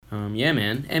Yeah,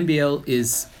 man. NBL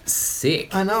is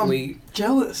sick. I know. We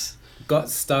Jealous. got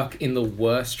stuck in the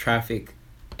worst traffic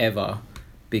ever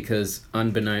because,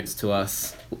 unbeknownst to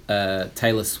us,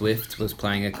 Taylor Swift was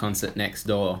playing a concert next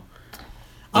door.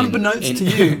 Unbeknownst to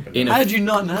you. How did you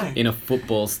not know? In a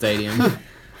football stadium.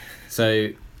 So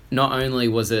not only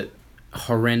was it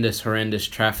horrendous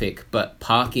traffic, but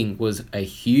parking was a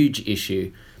huge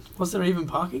issue. Was there even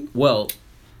parking? Well,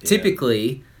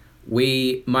 typically,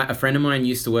 a friend of mine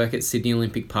used to work at Sydney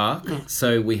Olympic Park,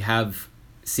 so we have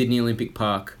Sydney Olympic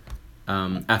Park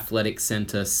Athletic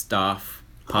Centre staff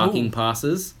parking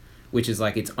passes, which is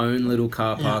like its own little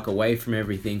car park away from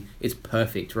everything. It's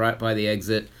perfect, right by the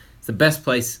exit. It's the best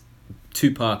place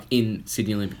to park in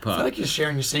Sydney Olympic Park. I feel like you're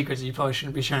sharing your secrets that you probably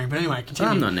shouldn't be sharing. But anyway,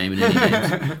 continue. I'm not naming any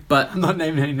names. But I'm not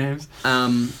naming any names.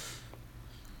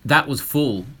 That was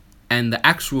full, and the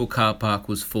actual car park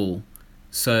was full.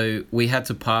 So we had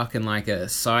to park in like a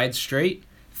side street.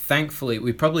 Thankfully,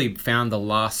 we probably found the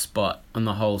last spot on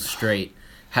the whole street.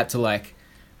 Had to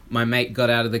my mate got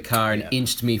out of the car and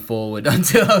inched me forward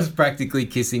until I was practically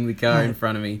kissing the car in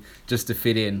front of me just to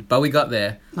fit in. But we got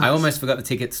there. Nice. I almost forgot the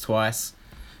tickets twice.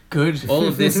 Good. All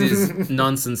of this is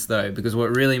nonsense though, because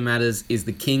what really matters is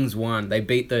the Kings won. They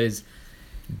beat those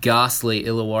ghastly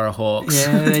Illawarra Hawks.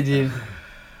 Yeah, they did.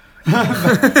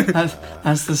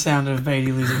 That's the sound of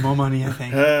Beatty losing more money, I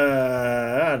think.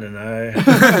 I don't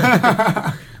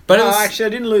know. But actually, I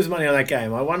didn't lose money on that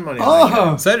game. I won money on that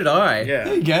game. So did I. Yeah.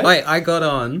 There you go. Wait, I got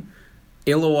on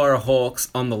Illawarra Hawks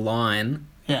on the line.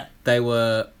 Yeah. They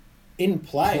were in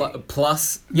play.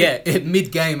 Plus,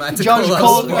 mid-game I had to Josh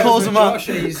calls him up. Josh,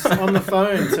 he's on the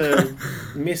phone to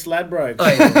Miss Ladbroke.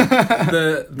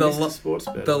 The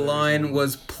line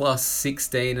was plus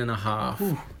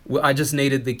 16.5. I just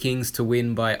needed the Kings to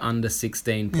win by under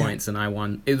 16 points, and I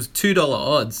won. It was $2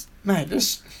 odds. Mate, it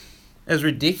was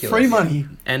ridiculous. Free money.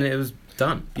 And it was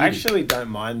done. I actually don't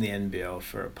mind the NBL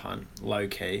for a punt, low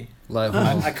key.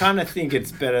 I kind of think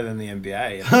it's better than the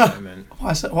NBA at the moment.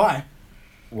 Why?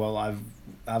 Well,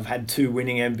 I've had 2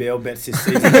 winning NBL bets this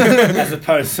season as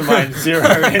opposed to my 0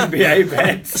 NBA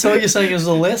bets. So what you're saying is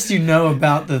the less you know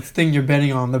about the thing you're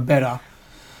betting on, the better.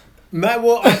 Mate,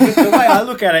 well, the way I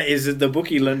look at it is that the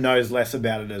bookie knows less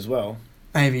about it as well.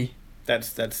 Maybe.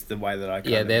 That's the way that I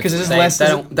because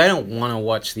they don't want to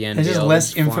watch the NBL. There's just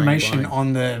less information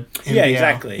on the NBL. Yeah,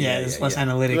 exactly. Yeah, there's less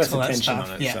analytics, all that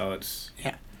stuff. On it, so it's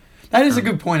that is a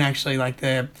good point actually.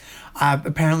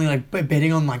 Apparently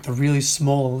betting on the really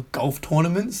small golf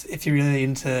tournaments. If you're really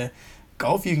into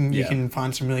golf, you can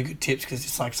find some really good tips because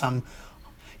it's like some,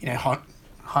 hot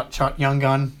shot young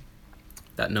gun.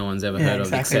 That no one's ever heard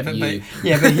of except you.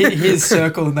 But his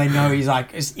circle, they know he's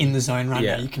is in the zone right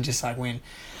now. You can just win.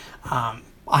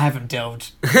 I haven't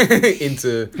delved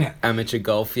into amateur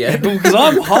golf yet because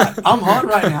I'm hot. I'm hot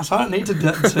right now, so I don't need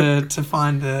to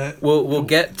find the. We'll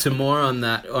get to more on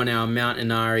that on our Mount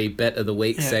Inari Bet of the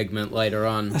Week segment later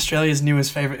on. Australia's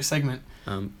newest favourite segment.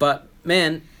 But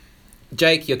man,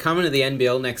 Jake, you're coming to the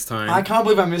NBL next time. I can't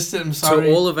believe I missed it. I'm sorry.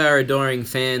 To all of our adoring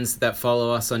fans that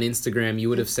follow us on Instagram, you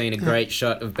would have seen a great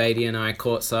shot of Beatty and I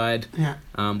courtside. Yeah.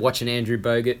 Watching Andrew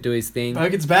Bogut do his thing.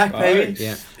 Bogut's back, baby.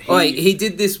 Yeah. He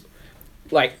did this,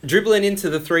 dribbling into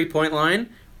the 3-point line,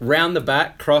 round the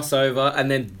back, crossover, and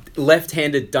then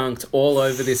left-handed dunked all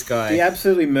over this guy. He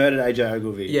absolutely murdered AJ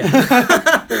Ogilvy. Yeah.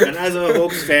 And as a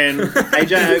Hawks fan,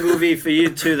 AJ Ogilvy, for you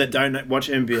two that don't watch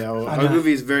NBL,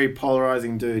 Ogilvy's a very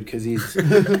polarizing dude because he's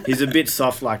a bit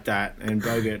soft like that, and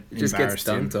Bogut just gets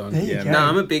dunked on. No,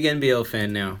 I'm a big NBL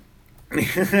fan now.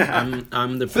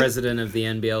 I'm the president of the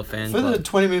NBL fan club. For the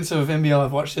 20 minutes of NBL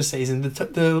I've watched this season,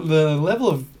 the level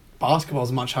of basketball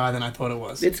is much higher than I thought it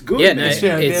was. It's good. Yeah,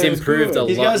 it's improved a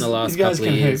lot in the last couple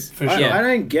of years. For sure. I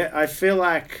don't get. I feel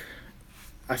like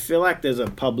there's a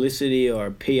publicity or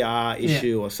a PR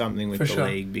issue or something with the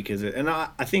league because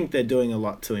I think they're doing a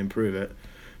lot to improve it.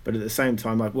 But at the same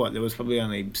time, there was probably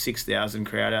only 6,000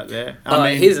 crowd out there.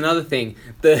 Here's another thing.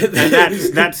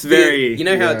 That's very. You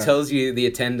know how it tells you the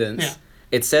attendance? Yeah.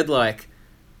 It said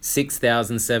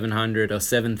 6,700 or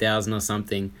 7,000 or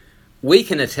something. We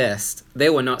can attest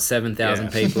there were not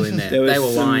 7,000 people in there. They were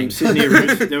lying.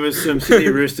 There was some Sydney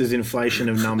Roosters inflation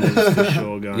of numbers for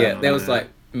sure going on. Yeah, there was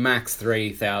max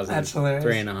 3,000. That's hilarious.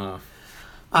 3.5.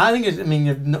 I think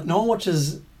no one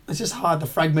watches. It's just hard, the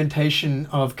fragmentation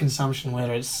of consumption,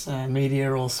 whether it's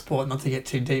media or sport, not to get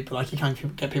too deep, but you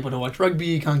can't get people to watch rugby,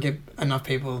 you can't get enough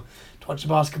people to watch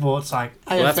basketball. It's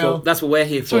AFL. Well, that's what we're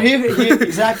here for. So here,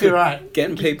 exactly right.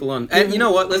 Getting people on. And you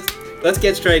know what? Let's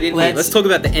get straight in here. Let's talk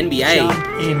about the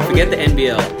NBA. Forget the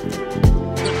NBL.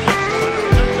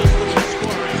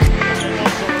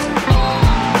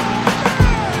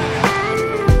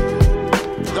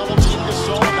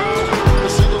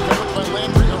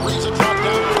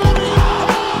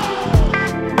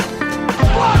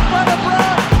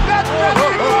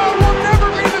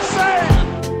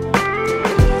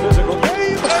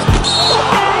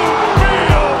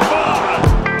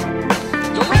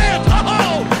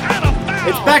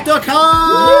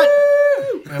 Stockheart!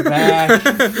 We're back.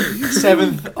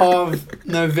 7th of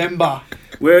November.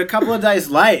 We're a couple of days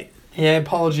late. Yeah,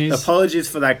 apologies. Apologies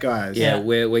for that, guys. Yeah,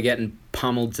 we're getting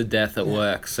pummeled to death at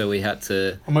work, so we had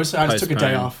to. Well, mostly I just took a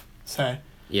day off, so.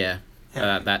 Yeah,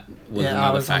 Yeah. that was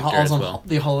another factor I was as on well.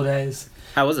 the holidays.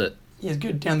 How was it? Yeah, it's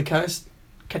good. Down the coast,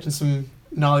 catching some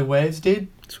gnarly waves, dude.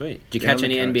 Sweet. Did you catch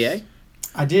any NBA?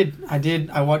 I did.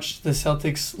 I watched the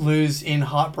Celtics lose in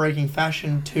heartbreaking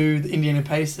fashion to the Indiana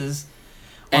Pacers.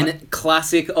 And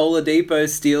classic Oladipo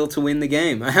steal to win the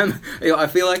game. I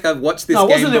feel like I've watched this game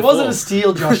before. It wasn't a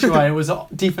steal, Joshua. It was a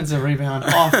defensive rebound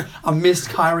off a missed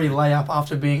Kyrie layup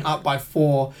after being up by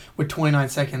 4 with 29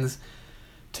 seconds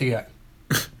to go.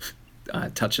 I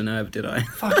touch a nerve, did I?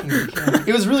 Fucking yeah.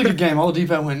 It was a really good game.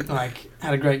 Oladipo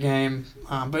had a great game,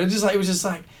 but it was just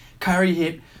like Kyrie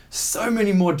hit so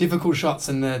many more difficult shots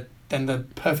than the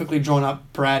perfectly drawn up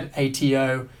Brad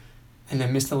ATO, and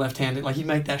then missed the left-handed. Like, he'd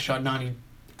make that shot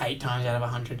 98 times out of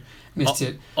 100. Missed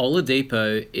it.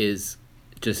 Oladipo is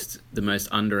just the most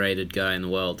underrated guy in the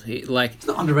world. He's not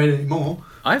underrated anymore.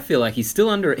 I feel like he's still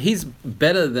He's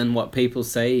better than what people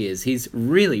say he is. He's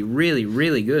really, really,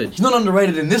 really good. He's not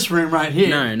underrated in this room right here.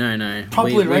 No.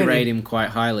 Properly we rate him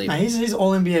quite highly. No, he's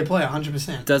all NBA player,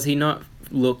 100%. Does he not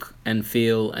look and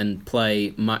feel and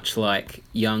play much like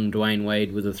young Dwayne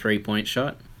Wade with a 3-point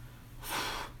shot?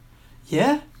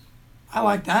 Yeah, I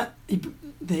like that.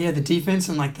 The defense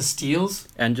and the steals.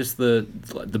 And just the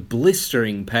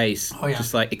blistering pace. Oh, yeah.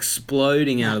 Just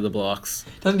exploding out of the blocks.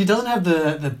 He doesn't have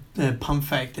the pump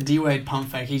fake, the D-Wade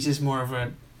pump fake. He's just more of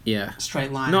a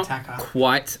straight line attacker. Not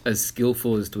quite as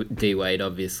skillful as D-Wade,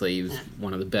 obviously. He was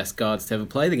one of the best guards to ever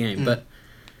play the game. But,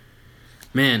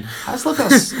 man. I just love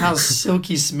how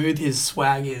silky smooth his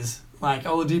swag is.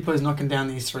 Oladipo's knocking down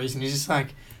these threes and he's just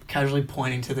casually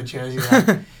pointing to the jersey.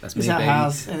 That's me, our baby.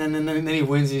 house. And then he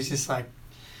wins. He's just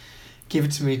give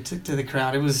it to me to the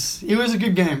crowd. It was a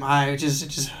good game. It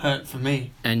just hurt for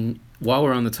me. And while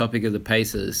we're on the topic of the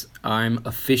Pacers,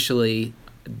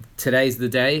 today's the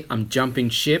day. I'm jumping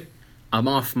ship. I'm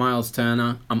off Miles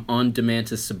Turner. I'm on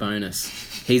Domantas Sabonis.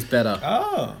 He's better.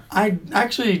 Oh.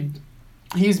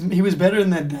 He was better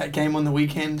in that game on the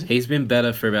weekend. He's been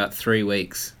better for about 3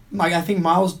 weeks. I think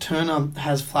Miles Turner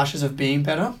has flashes of being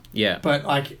better. Yeah. But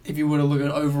if you were to look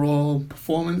at overall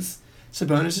performance,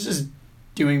 Sabonis is just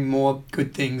doing more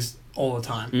good things all the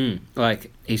time.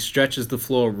 He stretches the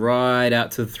floor right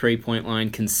out to the 3-point line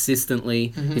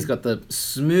consistently. Mm-hmm. He's got the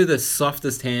smoothest,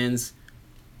 softest hands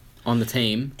on the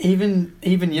team. Even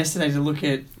yesterday, to look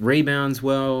at rebounds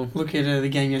well. Look at the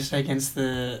game yesterday against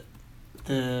the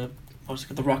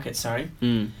Rockets. Sorry.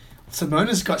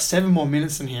 Sabonis got 7 more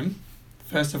minutes than him.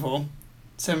 First of all,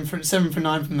 7 for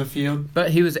 9 from the field.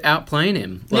 But he was outplaying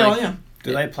him. Yeah.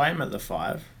 Do they play him at the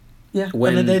 5? Yeah,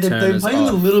 when they're playing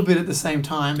a little bit at the same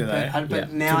time. Do they?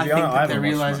 But now I think that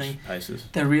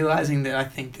they're realizing that I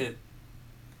think that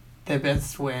they're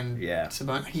best when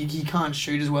Sabonis, he can't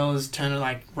shoot as well as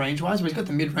Turner range wise, but he's got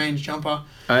the mid range jumper.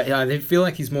 I feel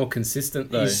like he's more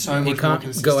consistent though. He's so much he can't more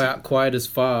consistent. go out quite as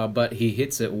far, but he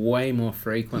hits it way more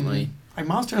frequently. Mm-hmm.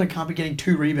 Miles Turner can't be getting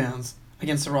 2 rebounds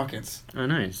against the Rockets. I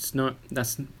know, it's not.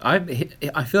 I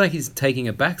feel like he's taking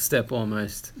a back step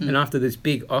almost. And after this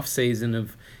big off season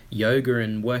of yoga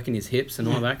and working his hips and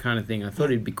all that kind of thing, I thought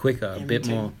he'd be quicker, a bit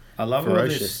more. I love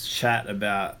ferocious. all this chat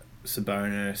about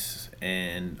Sabonis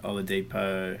and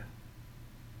Oladipo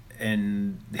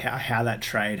and how that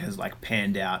trade has like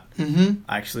panned out. Mm-hmm.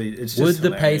 Actually, it's just Would the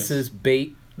hilarious. Pacers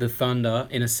beat the Thunder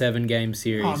in a 7-game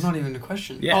series? Oh, not even a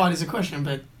question. Yeah. Oh, it is a question,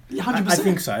 but 100%. I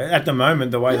think so. At the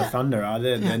moment, the way the Thunder are,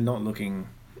 they're not looking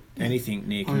anything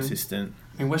near consistent.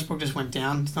 I mean, Westbrook just went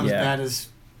down. It's not as bad as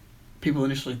people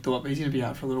initially thought, but he's going to be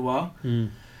out for a little while.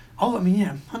 Oh, I mean,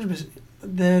 yeah, 100%.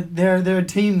 They're a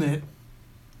team that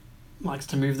likes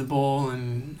to move the ball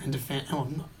and defend. Oh,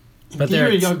 but they're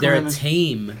a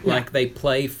team. Yeah. Like, they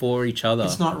play for each other.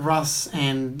 It's not Russ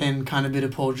and then kind of a bit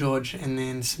of Paul George and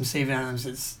then some Steven Adams.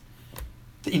 It's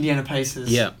the Indiana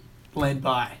Pacers led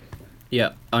by.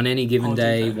 Yeah, on any given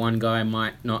day, one guy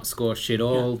might not score shit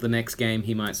all. The next game,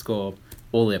 he might score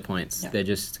all their points. They're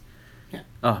just...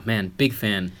 Oh, man, big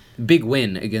fan. Big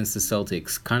win against the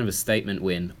Celtics. Kind of a statement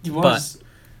win. It was.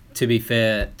 But to be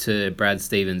fair to Brad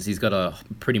Stevens, he's got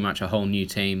pretty much a whole new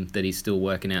team that he's still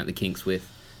working out the kinks with.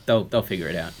 They'll figure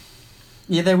it out.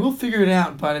 Yeah, they will figure it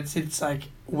out, but it's like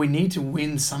we need to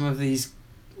win some of these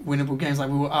winnable games. Like,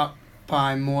 we were up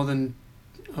by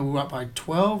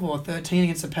 12 or 13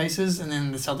 against the Pacers, and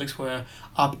then the Celtics were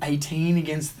up 18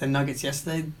 against the Nuggets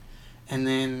yesterday, and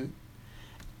then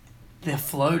their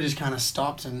flow just kind of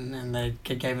stopped and they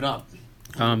gave it up.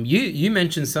 You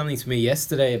mentioned something to me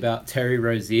yesterday about Terry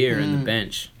Rozier and the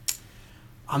bench.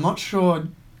 I'm not sure.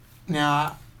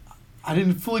 Now, I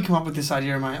didn't fully come up with this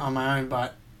idea on my own,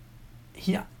 but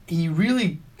he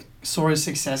really saw his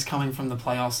success coming from the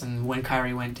playoffs and when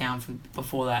Kyrie went down from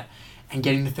before that and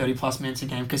getting the 30-plus minutes a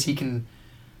game because he can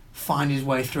find his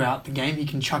way throughout the game. He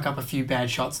can chuck up a few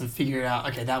bad shots and figure out,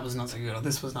 okay, that was not so good or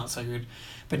this was not so good.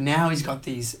 But now he's got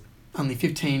these only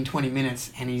 15, 20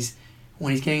 minutes and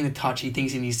when he's getting the touch, he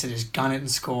thinks he needs to just gun it and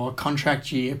score,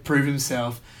 contract year, prove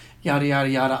himself, yada, yada,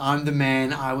 yada. I'm the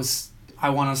man. I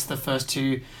won us the first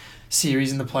 2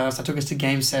 series in the playoffs. I took us to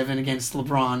Game 7 against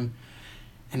LeBron.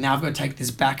 And now I've got to take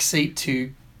this back seat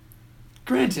to,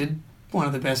 granted, one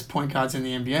of the best point guards in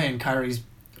the NBA, and Kyrie's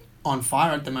on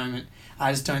fire at the moment.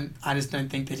 I just don't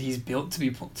think that he's built to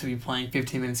be playing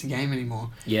 15 minutes a game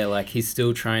anymore. Yeah, like he's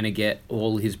still trying to get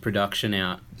all his production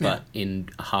out, but in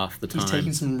half the time. He's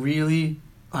taking some really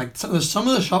some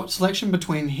of the shot selection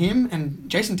between him and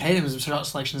Jason Tatum's shot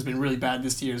selection has been really bad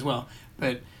this year as well,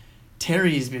 but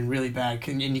Terry has been really bad,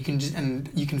 and you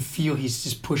can feel he's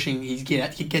just pushing. He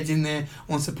gets in there,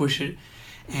 wants to push it,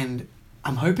 and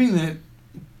I'm hoping that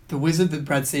the wizard that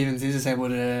Brad Stevens is able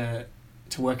to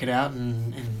work it out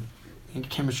and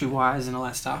chemistry wise and all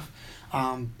that stuff.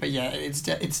 But yeah,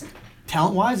 it's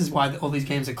talent wise is why all these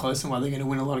games are close and why they're going to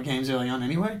win a lot of games early on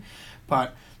anyway.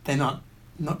 But they're not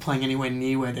playing anywhere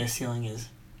near where their ceiling is.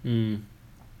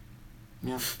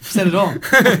 Yeah, said it all. You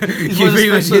pretty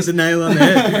much hit the nail on the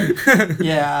head.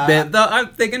 Yeah.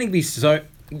 They're going to be so...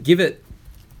 Give it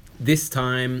this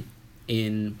time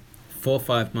in 4 or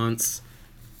 5 months,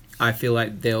 I feel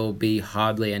like there'll be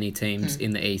hardly any teams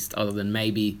in the East other than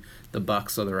maybe the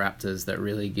Bucks or the Raptors that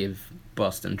really give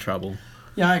Boston trouble.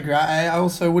 Yeah, I agree. I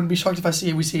also wouldn't be shocked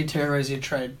if we see a Terry Rozier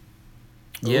trade.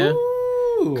 Yeah.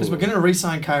 Because we're going to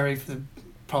re-sign Kyrie for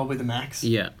probably the max.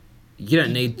 Yeah. You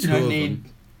don't need two of them.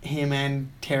 Him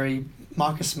and Terry.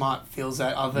 Marcus Smart fills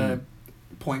that other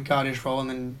point guardish role, and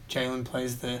then Jalen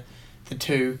plays the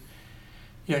 2.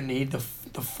 You don't need the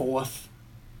fourth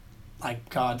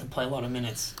guard to play a lot of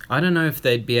minutes. I don't know if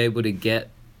they'd be able to get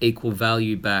equal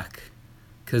value back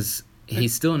because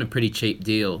he's still in a pretty cheap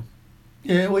deal.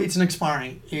 Yeah, well, it's an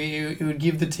expiring. It would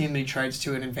give the team that he trades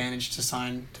to an advantage to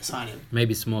sign him.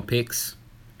 Maybe some more picks.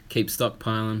 Keep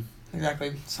stockpiling.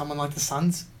 Exactly. Someone like the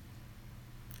Suns.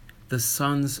 The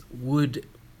Suns would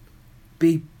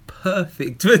be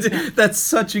perfect. That's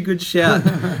such a good shout.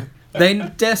 They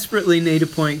desperately need a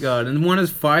point guard, and one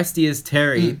as feisty as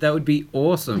Terry, that would be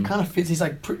awesome. It kind of fits. He's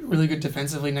really good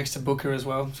defensively next to Booker as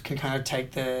well. Can kind of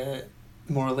take the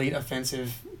more elite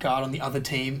offensive guard on the other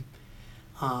team.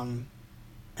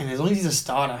 And as long as he's a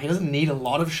starter, he doesn't need a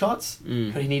lot of shots,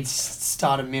 but he needs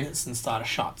starter minutes and starter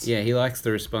shots. Yeah, he likes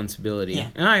the responsibility. Yeah.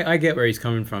 And I get where he's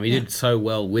coming from. He did so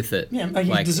well with it. Yeah,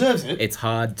 he deserves it. It's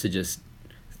hard to just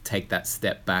take that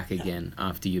step back again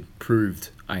after you proved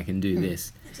I can do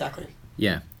this. Exactly.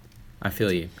 Yeah, I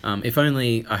feel you. If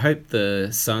only, I hope the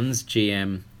Suns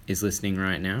GM is listening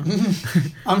right now.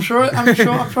 I'm sure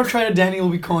Trader Danny will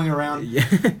be calling around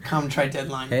come trade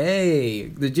deadline. Hey,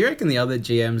 do you reckon the other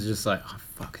GM's just like, oh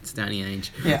fuck, it's Danny Ainge.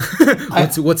 Yeah.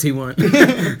 What's he want?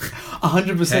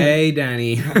 100%. Hey,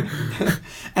 Danny.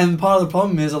 And part of the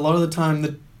problem is a lot of the time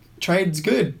the trade's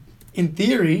good. In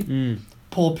theory,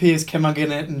 Paul Pierce, Kemba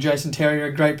Garnett, and Jason Terry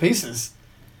are great pieces.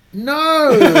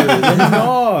 No, they're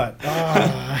not. Oh,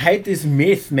 I hate this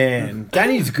myth, man.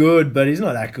 Danny's good, but he's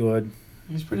not that good.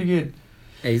 He's pretty good.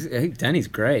 Danny's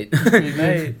great.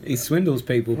 He swindles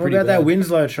people what pretty about well. that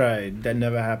Winslow trade? That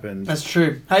never happened. That's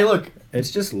true. Hey, look. It's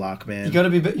just luck, man. You got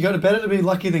to better to be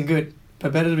lucky than good,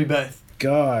 but better to be both.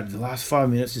 God, the last 5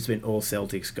 minutes just been all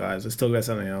Celtics, guys. Let's talk about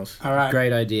something else. All right.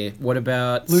 Great idea. What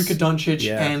about Luka Doncic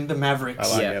and the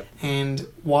Mavericks? I like it. And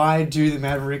why do the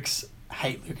Mavericks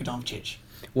hate Luka Doncic?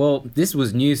 Well, this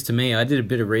was news to me. I did a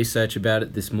bit of research about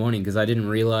it this morning because I didn't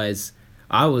realize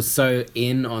I was so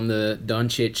in on the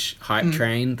Doncic hype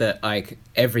train that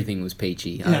everything was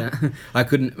peachy. Yeah. I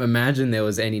couldn't imagine there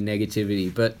was any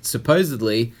negativity. But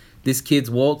supposedly, this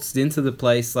kid's waltzed into the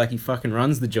place like he fucking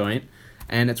runs the joint,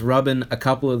 and it's rubbing a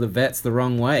couple of the vets the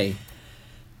wrong way.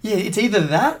 Yeah, it's either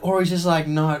that or he's just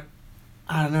not,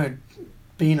 I don't know,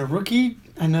 being a rookie.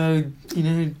 I know,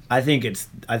 I think it's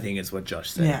what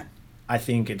Josh said. Yeah. I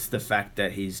think it's the fact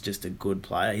that he's just a good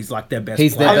player. He's like their best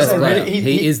He's player. their best player. Really,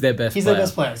 He is their best player. He's their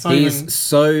best player. He's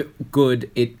so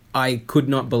good. I could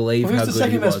not believe how good he was. Who's the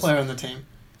second best player on the team?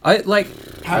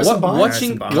 Harrison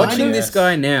Barnes? Barnes. Watching this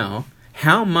guy now,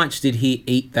 how much did he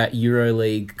eat that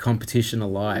EuroLeague competition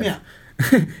alive? Yeah.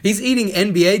 He's eating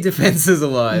NBA defenses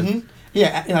alive. Mm-hmm.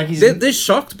 Yeah, they're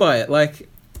shocked by it.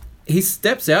 He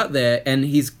steps out there and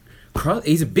he's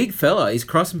He's a big fella. He's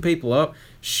crossing people up,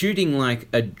 shooting like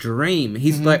a dream.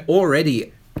 He's like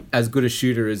already as good a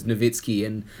shooter as Nowitzki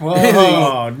and come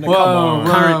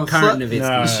on. Current Nowitzki.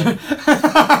 No.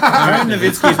 Current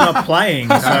Nowitzki's not playing,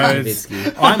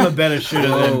 so I'm a better shooter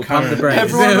than Pump current. the brakes.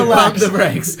 Everyone relax. Pump the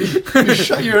brakes.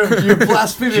 Shut your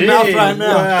blaspheming mouth right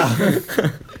now. Wow.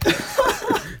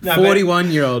 No,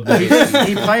 41-year-old.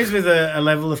 he plays with a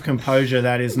level of composure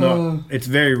that is not. It's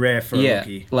very rare for a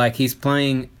rookie. Like he's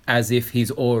playing as if he's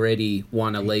already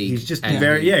won a league. He's just and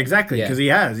exactly, because he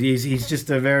has. He's just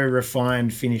a very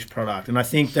refined, finished product, and I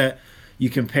think that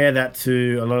you compare that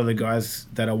to a lot of the guys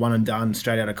that are one and done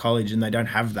straight out of college, and they don't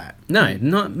have that. No,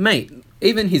 not mate.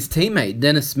 Even his teammate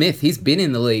Dennis Smith, he's been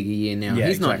in the league a year now. Yeah,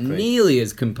 he's not nearly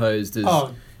as composed as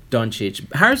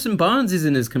Doncic. Harrison Barnes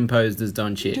isn't as composed as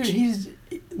Doncic. Dude,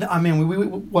 I mean, we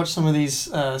watched some of these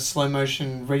slow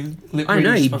motion I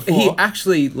know he before.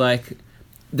 actually like.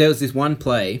 There was this one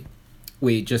play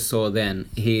we just saw. Then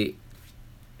he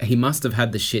must have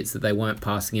had the shits that they weren't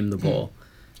passing him the ball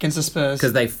against the Spurs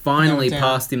because they finally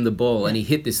passed him the ball and he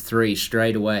hit this 3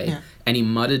 straight away and he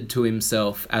muttered to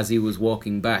himself as he was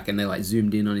walking back and they like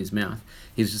zoomed in on his mouth.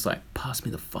 He's just like, "Pass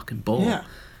me the fucking ball,"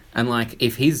 and like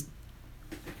if he's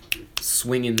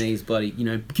swinging these bloody,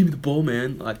 give me the ball,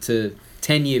 man, like to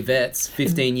 10-year vets,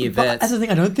 15-year vets. That's the thing.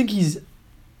 I don't think he's,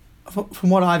 from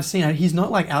what I've seen, he's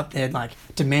not like out there like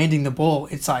demanding the ball.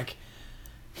 It's like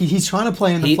he's trying to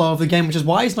play in the flow of the game, which is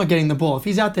why he's not getting the ball. If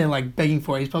he's out there like begging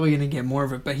for it, he's probably going to get more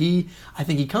of it. But I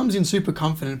think he comes in super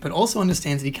confident, but also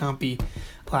understands that he can't be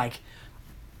like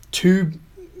too,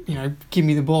 give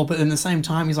me the ball. But at the same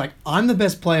time, he's like, I'm the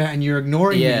best player and you're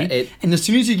ignoring me. And as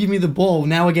soon as you give me the ball,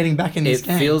 now we're getting back in this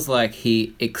game. It feels like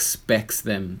he expects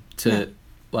them to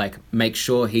like make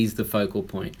sure he's the focal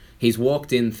point. He's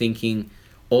walked in thinking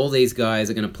all these guys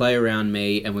are going to play around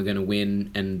me and we're going to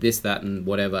win and this, that and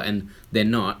whatever. And they're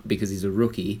not because he's a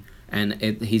rookie and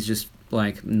he's just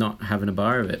like not having a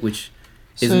bar of it, which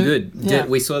isn't good. Yeah.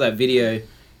 We saw that video.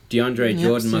 DeAndre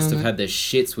Jordan must have had their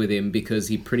shits with him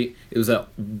because it was a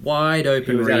wide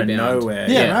open rebound. Out of nowhere.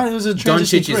 Right. It was a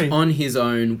transition Doncic is on his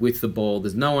own with the ball.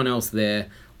 There's no one else there.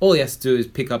 All he has to do is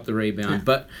pick up the rebound.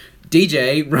 But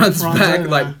DJ runs back, over.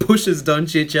 Like pushes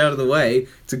Doncic out of the way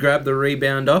to grab the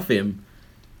rebound off him.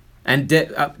 And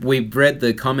we read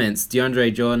the comments.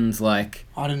 DeAndre Jordan's like,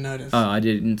 I didn't notice. Oh, I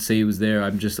didn't see he was there.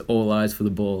 I'm just all eyes for the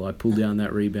ball. I pulled down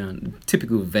that rebound.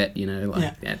 Typical vet,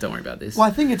 don't worry about this. Well,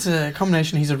 I think it's a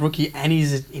combination. He's a rookie and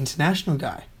he's an international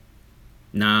guy.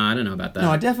 Nah, I don't know about that.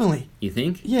 No, definitely. You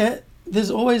think? Yeah.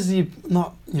 There's always you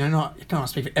can't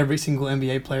speak for every single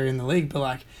NBA player in the league, but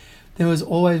like there was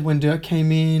always when Dirk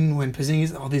came in, when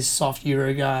Porzingis, these soft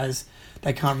Euro guys,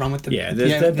 they can't run with the that's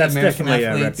American definitely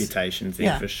athletes. A reputation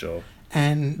thing for sure.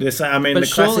 And but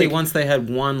surely once they had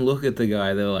one look at the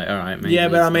guy, they were like, all right, maybe. Yeah,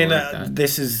 but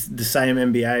this is the same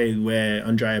NBA where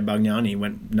Andrea Bargnani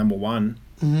went number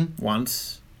 1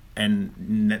 once.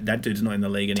 And that dude's not in the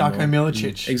league anymore. Darko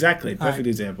Milicic. Exactly. Perfect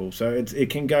example. So it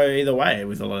can go either way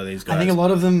with a lot of these guys. I think a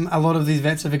lot of these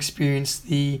vets have experienced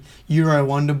the Euro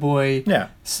Wonder Boy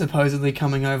supposedly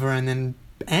coming over and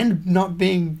not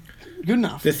being good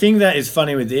enough. The thing that is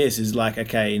funny with this is like,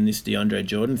 okay, in this DeAndre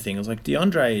Jordan thing, it's like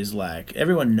DeAndre is like,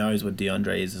 everyone knows what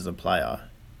DeAndre is as a player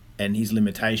and his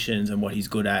limitations and what he's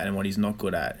good at and what he's not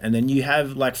good at. And then you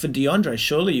have, like, for DeAndre,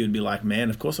 surely you'd be like, man,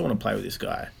 of course I want to play with this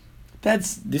guy.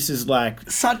 This is like...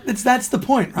 That's the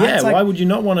point, right? Yeah, why would you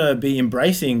not want to be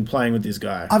embracing playing with this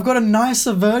guy? I've got a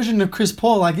nicer version of Chris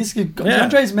Paul. Like,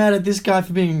 DeAndre's mad at this guy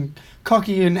for being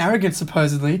cocky and arrogant,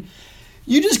 supposedly.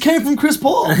 You just came from Chris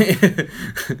Paul.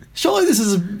 Surely this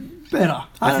is better.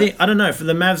 I don't know. For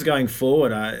the Mavs going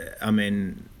forward, I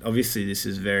mean, obviously this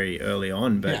is very early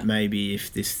on, but maybe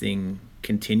if this thing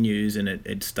continues and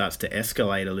it starts to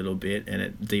escalate a little bit and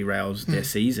it derails their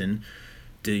season...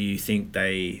 Do you think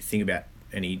they think about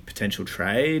any potential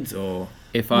trades or...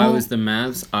 If I was the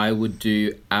Mavs, I would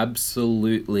do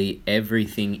absolutely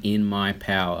everything in my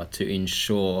power to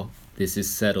ensure this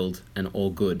is settled and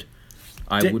all good.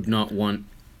 I would not want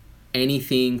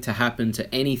anything to happen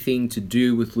to anything to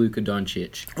do with Luka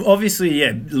Doncic.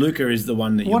 Obviously, Luka is the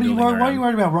one that you're building around. What are you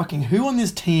worried about rocking? Who on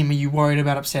this team are you worried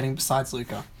about upsetting besides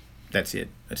Luka? That's it.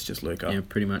 That's just Luka. Yeah,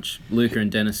 pretty much. Luka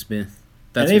and Dennis Smith.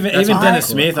 Even Dennis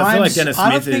Smith, I feel like Dennis Smith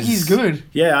I don't think he's good.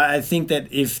 Yeah, I think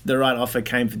that if the right offer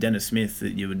came for Dennis Smith,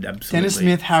 that you would absolutely... Dennis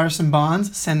Smith, Harrison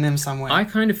Barnes, send them somewhere. I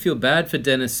kind of feel bad for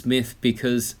Dennis Smith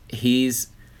because he's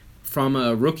from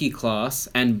a rookie class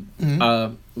and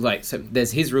so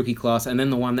there's his rookie class and then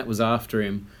the one that was after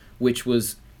him, which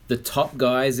was the top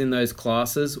guys in those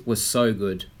classes were so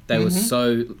good. They were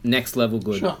so next level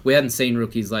good. Sure. We hadn't seen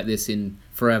rookies like this in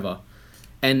forever.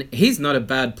 And he's not a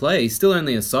bad player. He's still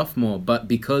only a sophomore, but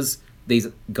because these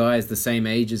guys the same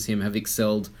age as him have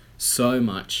excelled so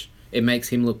much, it makes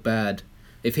him look bad.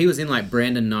 If he was in like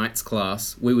Brandon Knight's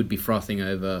class, we would be frothing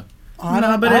over.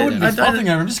 I wouldn't be frothing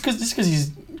over him just because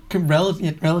he's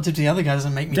relative to the other guys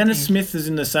doesn't make me. Dennis Smith is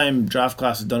in the same draft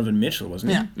class as Donovan Mitchell,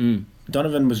 wasn't he? Yeah. Mm.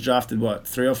 Donovan was drafted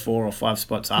 3 or 4 or 5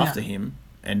 spots after him,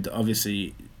 and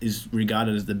obviously is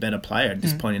regarded as the better player at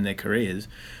this point in their careers.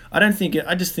 I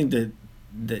just think that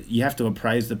you have to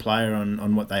appraise the player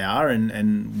on what they are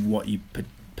and what you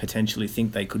potentially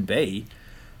think they could be.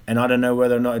 And I don't know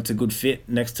whether or not it's a good fit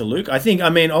next to Luka.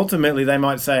 Ultimately they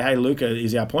might say, hey, Luka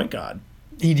is our point guard.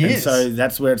 He is. And so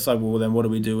that's where it's like, well, then what do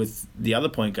we do with the other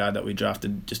point guard that we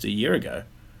drafted just a year ago?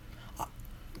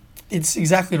 It's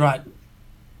exactly right.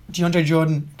 DeAndre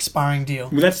Jordan, expiring deal.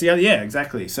 Well, that's the other, yeah,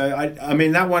 exactly. So, I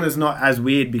mean, that one is not as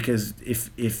weird because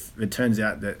if it turns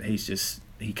out that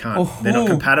he can't, they're not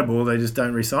compatible, they just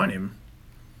don't re-sign him.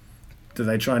 Do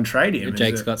they try and trade him?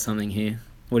 Jake's got something here.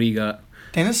 What do you got?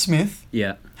 Dennis Smith.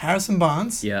 Yeah. Harrison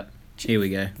Barnes. Yeah. Here we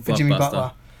go. For Jimmy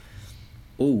Butler.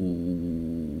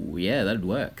 Ooh, yeah, that'd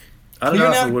work. I don't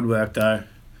know if it would work though.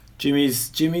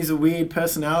 Jimmy's a weird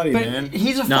personality, man.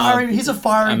 He's a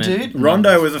fiery dude.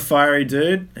 Rondo was a fiery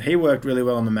dude. He worked really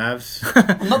well on the Mavs.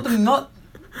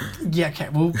 Yeah, okay.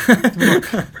 Well,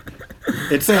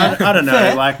 it's fair, I don't know.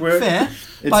 Fair, like we're fair,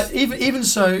 but even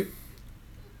so,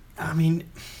 I mean,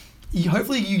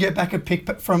 hopefully you get back a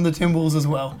pick from the Timberwolves as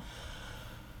well.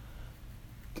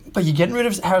 But you're getting rid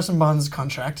of Harrison Barnes'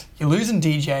 contract. You're losing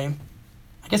DJ.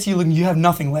 I guess you have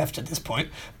nothing left at this point.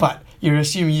 But you're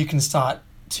assuming you can start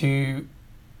to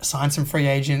sign some free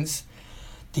agents.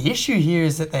 The issue here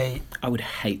is that I would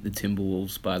hate the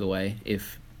Timberwolves, by the way,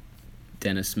 if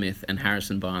Dennis Smith and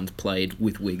Harrison Barnes played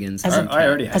with Wiggins. I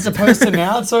already hate as opposed to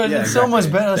now, so it's exactly.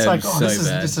 Almost better. It's like, this is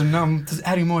just just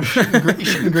adding more shit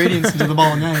ingredients into the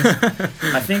bolognese.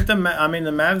 I think the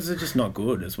Mavs are just not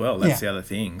good as well. That's the other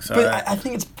thing. So, but I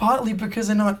think it's partly because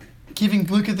they're not giving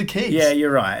Luka the keys. Yeah,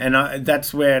 you're right, and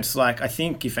that's where it's like I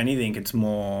think if anything, it's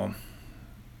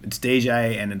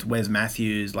DJ and it's Wes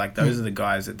Matthews. Like those are the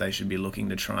guys that they should be looking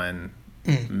to try and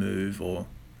move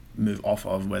off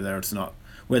of, whether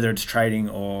it's trading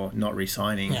or not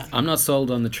re-signing. Yeah. I'm not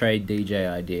sold on the trade DJ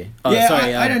idea.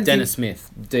 Dennis Smith.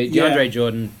 DeAndre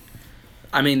Jordan.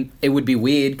 I mean, it would be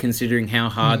weird considering how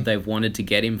hard they've wanted to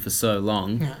get him for so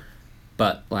long. Yeah.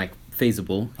 But,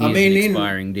 feasible. He's an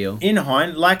expiring deal. In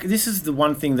hindsight, this is the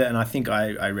one thing that, and I think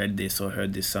I read this or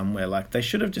heard this somewhere, they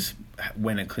should have just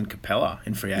went at Clint Capella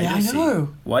in free agency. Yeah, I know.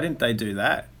 Why didn't they do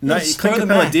that? No, Clint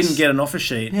Capella didn't get an offer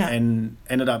sheet and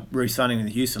ended up re-signing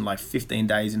with Houston 15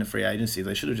 days into free agency.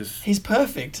 They should have just... He's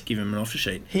perfect. Give him an offer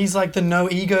sheet. He's like the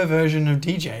no-ego version of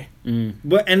DJ. Mm.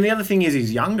 But, and the other thing is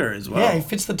he's younger as well. Yeah, he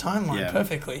fits the timeline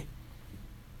perfectly.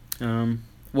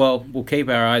 Well, we'll keep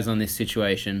our eyes on this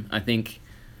situation.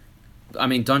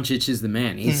 Doncic is the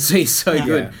man. He's so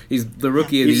good. Yeah. He's the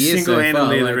rookie of the year so far. He's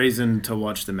single-handedly the reason to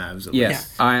watch the Mavs.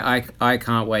 Yes, I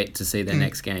can't wait to see their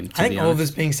next game. I think all of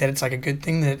this being said, it's a good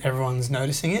thing that everyone's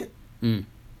noticing it,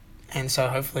 and so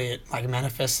hopefully it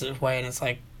manifests its way, and it's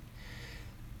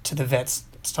to the vets,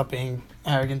 stop being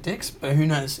arrogant dicks. But who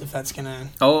knows if that's gonna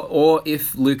or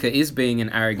if Luka is being an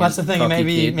arrogant. That's the thing.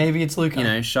 Maybe it's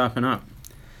Luka. Sharpen up.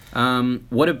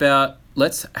 What about?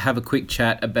 Let's have a quick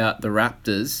chat about the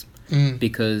Raptors.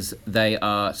 Because they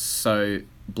are so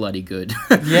bloody good.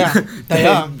 Yeah, they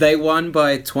are. They won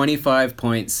by 25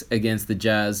 points against the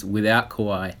Jazz without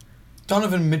Kawhi.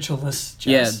 Donovan Mitchell-less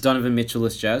Jazz. Yeah, Donovan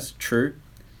Mitchell-less Jazz, true.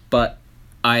 But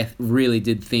I really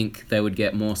did think they would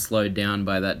get more slowed down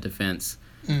by that defense.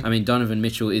 Donovan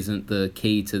Mitchell isn't the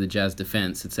key to the Jazz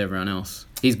defense. It's everyone else.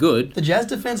 He's good. The Jazz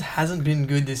defense hasn't been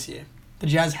good this year. The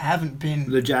Jazz haven't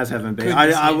been.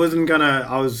 I wasn't gonna.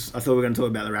 I thought we were gonna talk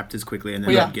about the Raptors quickly and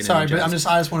then. Well, yeah, sorry, but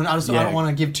I don't want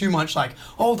to give too much. The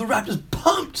Raptors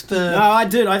pumped the. No, I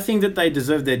did. I think that they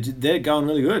deserve. They're going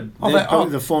really good. They're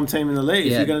probably the form team in the league.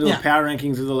 Yeah. If you're gonna do a power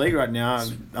rankings of the league right now,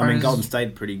 Golden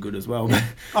State pretty good as well. Yeah.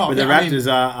 But the Raptors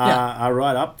are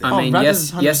right up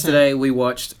there. Yesterday we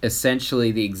watched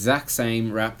essentially the exact same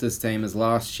Raptors team as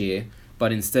last year,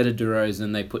 but instead of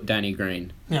DeRozan, they put Danny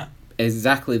Green. Yeah.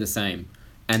 Exactly the same,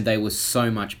 and they were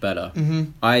so much better.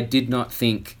 Mm-hmm. I did not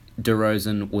think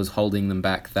DeRozan was holding them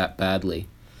back that badly.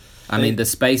 The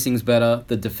spacing's better,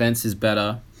 the defense is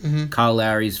better. Mm-hmm. Kyle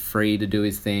Lowry's free to do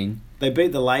his thing. They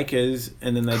beat the Lakers,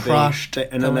 and then they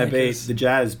beat the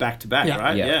Jazz back to back,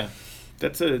 right? Yeah.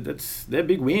 they're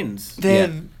big wins.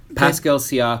 Pascal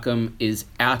Siakam is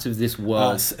out of this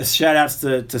world. Shout outs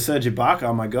to Serge Ibaka.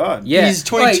 Oh my god. Yeah, he's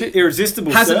 22.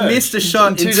 Irresistible. Hasn't Serge. missed a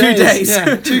shot in 2 days. days.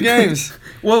 Yeah, 2 games.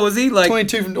 What was he like?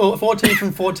 14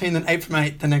 from 14, then 8 from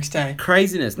 8 the next day.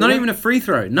 Craziness. Not even a free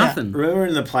throw. Nothing. Remember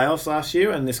in the playoffs last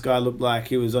year, and this guy looked like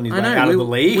he was on his way out of the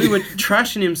league. We were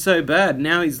trashing him so bad.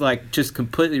 Now he's like just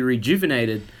completely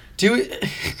rejuvenated.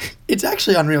 It's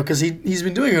actually unreal because he's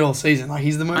been doing it all season. Like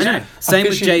he's the most. I know. Same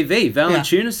with JV.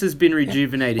 Valanciunas has been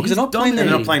rejuvenated. Well, he's they're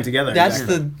not playing together. That's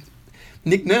the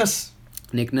Nick Nurse.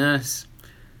 Nick Nurse.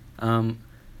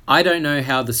 I don't know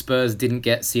how the Spurs didn't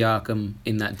get Siakam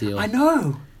in that deal. I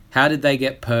know. How did they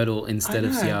get Pirtle instead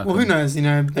of Siakam? Well, who knows?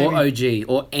 Maybe. Or OG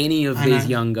or any of these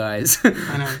young guys.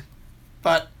 I know,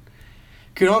 but.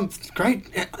 Good on, great.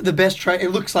 The best trade. It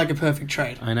looks like a perfect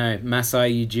trade. I know.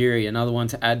 Masai Ujiri, another one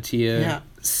to add to your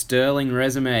sterling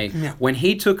resume. Yeah. When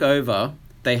he took over,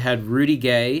 they had Rudy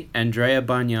Gay, Andrea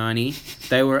Bargnani.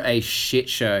 They were a shit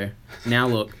show. Now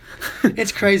look.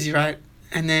 It's crazy, right?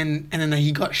 And then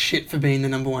he got shit for being the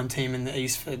number 1 team in the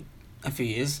East for a few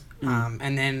years.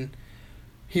 And then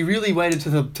he really waited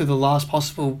to the last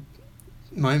possible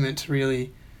moment to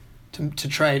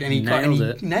trade, and he nailed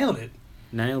it.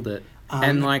 Nailed it.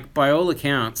 And, by all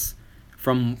accounts,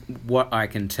 from what I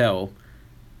can tell,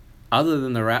 other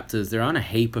than the Raptors, there aren't a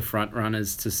heap of front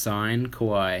runners to sign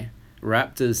Kawhi.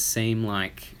 Raptors seem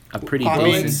like a pretty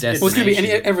decent destination. Well, it's going to be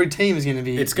every team is going to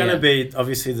be. It's going to be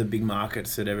obviously the big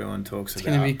markets that everyone talks about. It's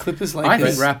going to be Clippers, I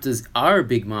think Raptors are a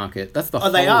big market. That's the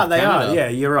whole. They are. Canada. Yeah,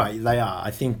 you're right. They are.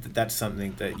 I think that's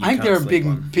something that I think they're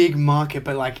a big market,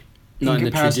 but not in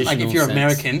comparison, the if you're sense.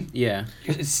 American, yeah,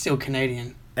 it's still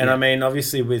Canadian. And I mean,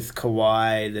 obviously with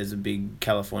Kawhi, there's a big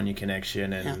California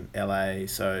connection and LA.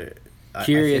 So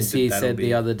Curious, he said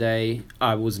the other day,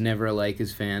 I was never a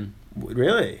Lakers fan.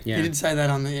 Really? Yeah. He did say that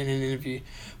in an interview.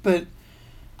 But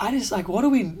I just, I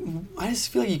just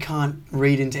feel like you can't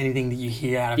read into anything that you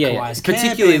hear out of Kawhi's camp.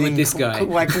 Particularly with this guy.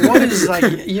 What is,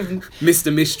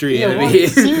 Mr. Mystery over here. here.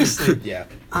 Seriously. Yeah.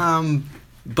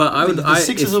 But the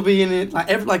Sixers will be in it.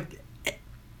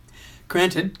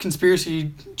 Granted,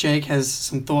 Conspiracy Jake has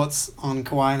some thoughts on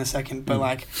Kawhi in a second,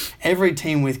 but every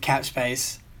team with cap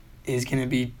space is going to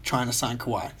be trying to sign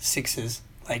Kawhi. Sixers,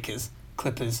 Lakers,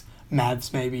 Clippers,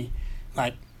 Mavs maybe.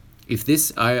 If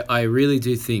this, I really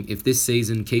do think if this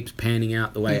season keeps panning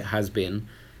out the way it has been,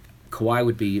 Kawhi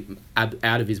would be out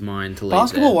of his mind to leave.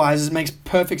 Basketball-wise, it makes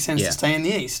perfect sense to stay in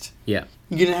the East. Yeah.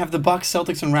 You're going to have the Bucks,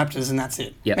 Celtics, and Raptors, and that's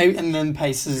it. Yeah. And then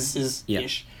Pacers is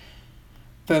ish.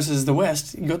 Versus the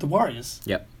West, you got the Warriors.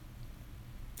 Yep.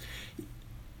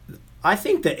 I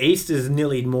think the East is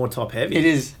nearly more top heavy. It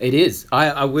is. It is.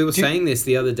 We were saying this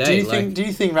the other day. Do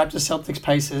you think Raptors, Celtics,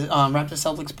 Pacers, Raptors,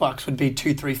 Celtics, Bucks would be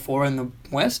 2, 3, 4 in the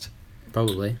West?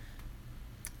 Probably.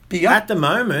 Bigger? At the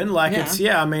moment, I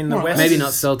mean, the West. Maybe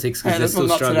not Celtics because they're still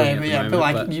struggling today, at the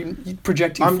moment. But you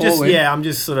projecting I'm forward. I'm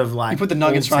just sort of you put the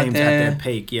Nuggets all right teams there. at their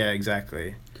peak. Yeah,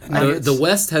 exactly. The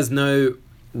West has no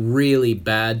really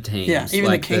bad teams. Yeah, even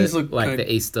the Kings look like good.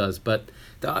 the East does. But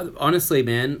honestly,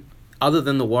 man, other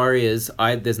than the Warriors,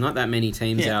 there's not that many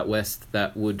teams out West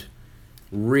that would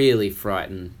really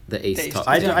frighten the East top.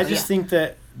 I just think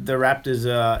that the Raptors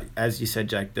are, as you said,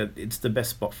 Jack, that it's the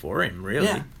best spot for him, really.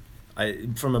 Yeah.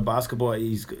 From a basketball,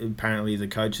 apparently the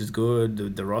coach is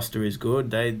good, the roster is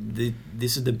good.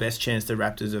 This is the best chance the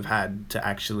Raptors have had to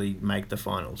actually make the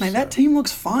finals. Man, that team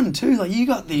looks fun too. You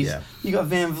got you got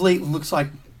Van Vliet. Looks like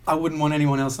I wouldn't want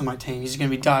anyone else on my team. He's going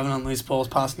to be diving on loose balls,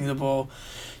 passing the ball.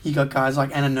 You got guys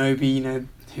like Anunoby,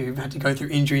 who had to go through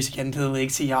injuries to get into the league.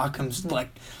 Siakam's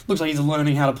looks like he's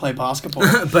learning how to play basketball,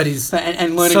 but he's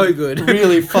and learning so good,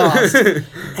 really fast.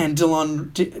 And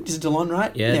Delon, is it Delon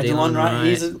Wright? Yeah, Delon Wright.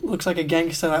 He looks like a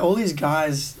gangster. All these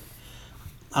guys.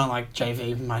 I don't like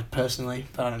JV personally,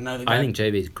 but I don't know the guy. I think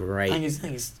JV's great. I think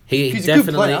he's he's definitely a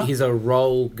good player. He's a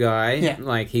role guy.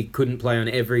 Yeah. He couldn't play on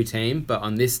every team, but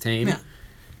on this team,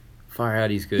 far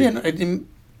out he's good. Yeah,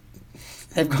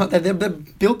 they're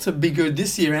built to be good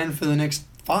this year and for the next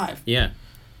 5. Yeah.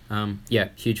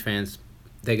 Huge fans.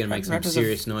 They're going to make some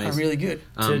serious noise. Are really good.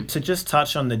 To just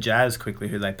touch on the Jazz quickly,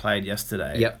 who they played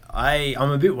yesterday. Yep.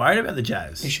 I'm a bit worried about the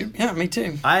Jazz. You should. Yeah, me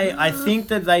too. I think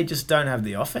that they just don't have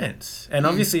the offense. And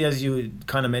obviously, as you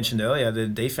kind of mentioned earlier, the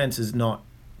defense is not...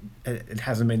 It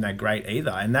hasn't been that great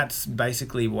either. And that's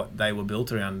basically what they were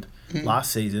built around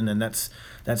last season. And that's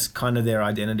kind of their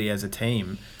identity as a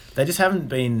team. They just haven't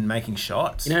been making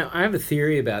shots. I have a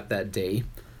theory about that, D.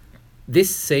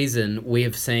 This season, we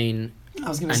have seen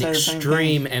an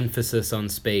extreme emphasis on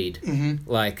speed.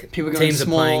 Mm-hmm. Teams are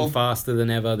playing faster than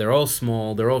ever. They're all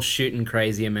small. They're all shooting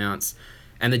crazy amounts.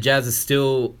 And the Jazz are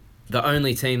still the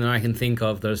only team that I can think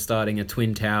of that are starting a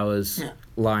Twin Towers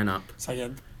lineup. So yeah.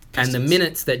 And the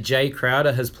minutes that Jay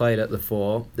Crowder has played at the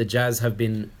 4, the Jazz have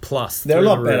been plus. They're a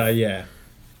lot better, yeah.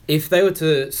 If they were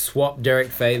to swap Derek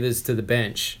Favors to the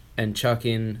bench and chuck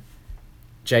in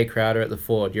Jay Crowder at the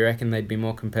 4, do you reckon they'd be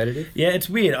more competitive? Yeah, it's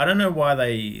weird. I don't know why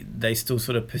they still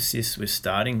sort of persist with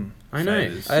starting. I know.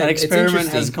 That experiment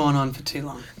has gone on for too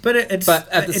long. But at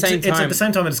the same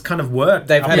time, it's kind of worked.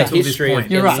 They've had a history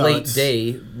of You're right. elite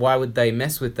D. Why would they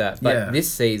mess with that? But this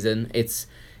season, it's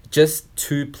just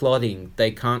too plodding.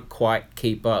 They can't quite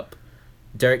keep up.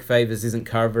 Derek Favors isn't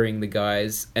covering the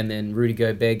guys, and then Rudy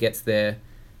Gobert gets there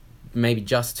maybe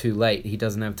just too late. He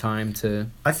doesn't have time to...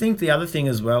 I think the other thing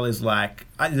as well is like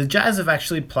the Jazz have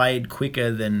actually played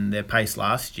quicker than their pace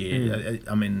last year.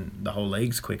 I mean, the whole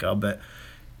league's quicker, but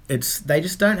they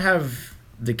just don't have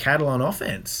the cattle on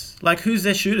offense. Like, who's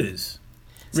their shooters?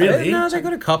 Really? No, they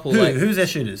got a couple. Who's their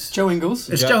shooters? Joe Ingles.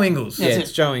 It's Joe Ingles. Yeah,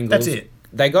 it's Joe Ingles. That's it.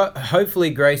 They got,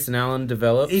 hopefully Grayson Allen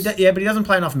develops. But he doesn't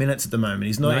play enough minutes at the moment.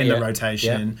 He's not in the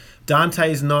rotation. Yeah.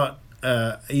 Dante's not...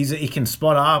 he can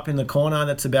spot up in the corner.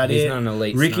 That's about it. He's not an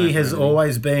elite Ricky has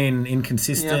always been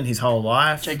inconsistent his whole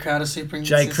life. Jay Crowder's super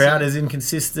inconsistent. Jay Crowder's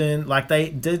inconsistent. Like they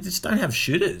just don't have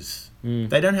shooters.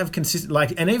 They don't have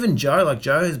consistent. And even Joe. Like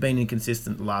Joe has been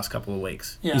inconsistent the last couple of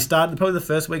weeks. Yeah. He started probably the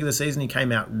first week of the season. He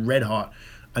came out red hot,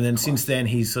 and then since then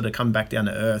he's sort of come back down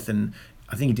to earth. And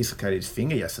I think he dislocated his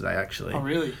finger yesterday. Actually. Oh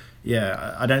really?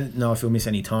 Yeah. I don't know if he'll miss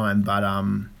any time, but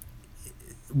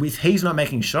if he's not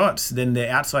making shots, then the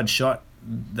outside shot,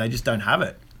 they just don't have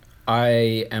it.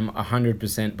 I am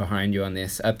 100% behind you on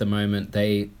this. At the moment,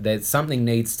 there's something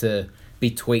needs to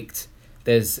be tweaked.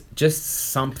 There's just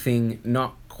something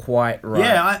not quite right.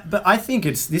 Yeah, but I think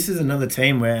this is another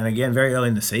team where, and again, very early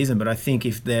in the season, but I think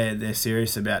if they're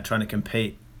serious about trying to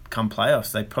compete come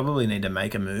playoffs, they probably need to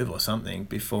make a move or something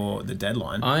before the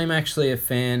deadline. I'm actually a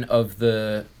fan of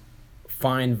the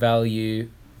fine value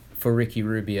for Ricky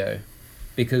Rubio.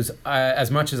 Because as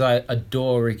much as I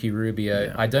adore Ricky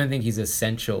Rubio, I don't think he's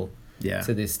essential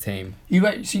to this team. You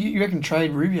reckon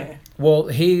trade Rubio? Well,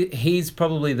 he's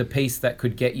probably the piece that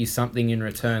could get you something in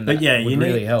return that would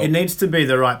really help. It needs to be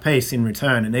the right piece in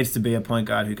return. It needs to be a point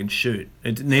guard who can shoot.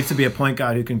 It needs to be a point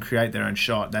guard who can create their own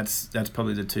shot. That's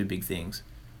probably the two big things.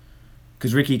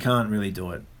 Because Ricky can't really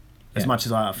do it. As much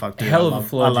as I fuck do. Hell of a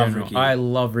floor general. Ricky. I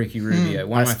love Ricky Rubio.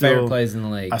 One of my favorite players in the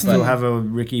league. I still have a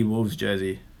Ricky Wolves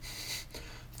jersey.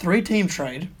 3-team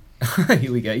trade.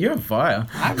 Here we go. You're on fire.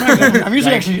 I'm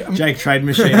usually Jake trade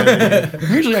machine.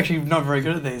 I'm usually actually not very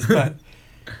good at these, but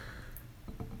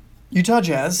Utah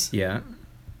Jazz. Yeah.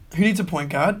 Who needs a point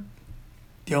guard?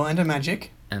 The Orlando Magic.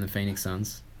 And the Phoenix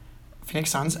Suns.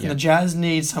 And the Jazz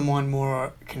need someone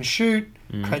more can shoot,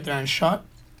 create their own shot.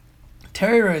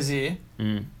 Terry Rozier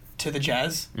to the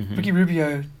Jazz. Ricky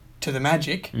Rubio to the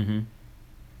Magic.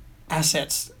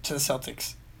 Assets to the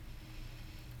Celtics.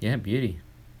 Yeah, beauty.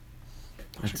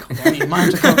 That's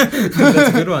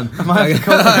a good one. I might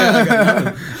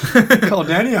have to call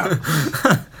Danny up.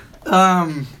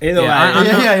 Either way,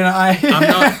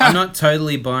 I'm not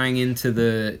totally buying into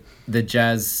the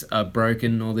Jazz are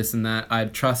broken, all this and that. I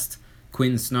trust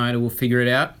Quinn Snyder will figure it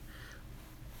out.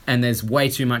 And there's way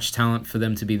too much talent for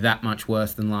them to be that much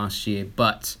worse than last year.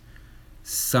 But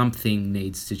something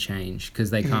needs to change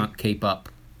because they can't keep up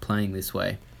playing this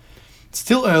way. It's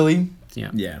still early.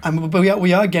 Yeah. But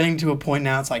we are getting to a point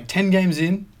now. It's like 10 games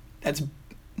in. That's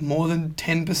more than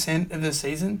 10% of the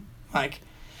season. Like,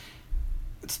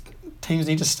 teams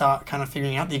need to start kind of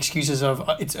figuring out the excuses of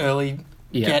it's early.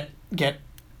 Yeah. Get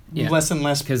less and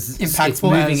less because impactful. It's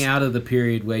moving out of the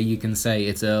period where you can say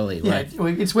it's early. Yeah,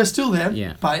 we're still there.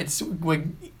 Yeah. But we're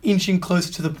inching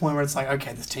closer to the point where it's like,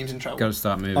 okay, this team's in trouble. Got to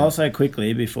start moving. I'll say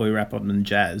quickly before we wrap up on the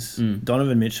Jazz,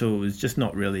 Donovan Mitchell is just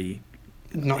not really.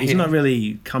 He's not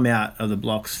really come out of the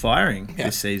blocks firing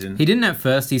this season. He didn't at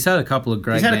first. He's had a couple of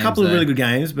great games. He's had a couple of really good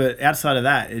games, but outside of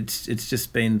that, it's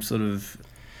just been sort of...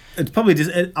 It's probably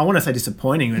I want to say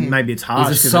disappointing, and maybe it's harsh.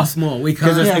 He's a sophomore. We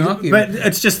can't knock him. But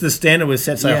it's just the standard was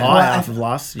set so high off of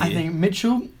last year. I think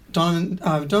Mitchell,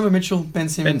 Donovan Mitchell, Ben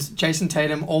Simmons, Jason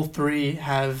Tatum, all three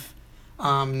have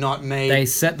not made... They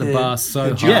set the bar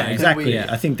so high. Yeah, exactly.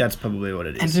 I think that's probably what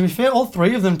it is. And to be fair, all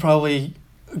three of them probably...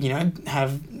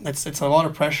 have it's a lot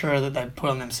of pressure that they put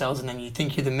on themselves, and then you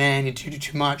think you're the man, you do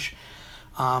too much.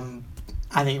 I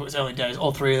think it was early days.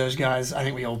 All three of those guys, I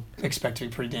think we all expect to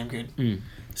be pretty damn good.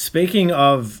 Speaking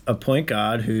of a point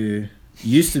guard who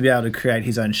used to be able to create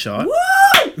his own shot,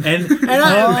 and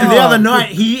the other night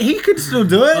he could still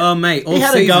do it. Oh mate, he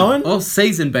had it going all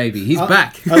season, baby. He's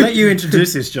back. I'll let you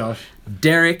introduce this, Josh.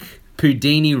 Derek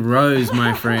Houdini Rose,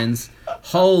 my friends.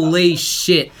 Holy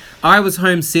shit. I was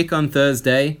homesick on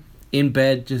Thursday, in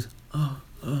bed, just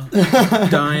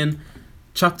dying.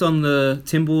 Chucked on the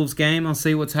Timberwolves game. I'll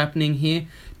see what's happening here.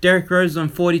 Derrick Rose on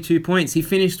 42 points. He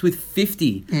finished with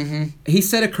 50. Mm-hmm. He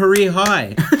set a career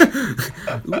high.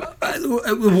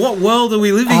 What world are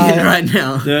we living in right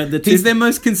now? He's their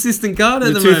most consistent guard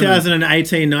at the moment.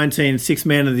 2018-19 Sixth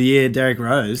Man of the Year, Derrick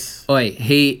Rose. Oi,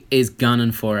 he is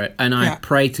gunning for it. And I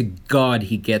pray to God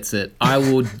he gets it. I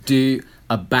will do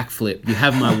a backflip. You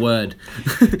have my word.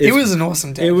 It was an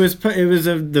awesome day. It was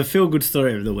the feel-good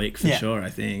story of the week, for sure, I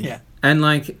think. Yeah. And,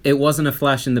 like, it wasn't a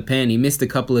flash in the pan. He missed a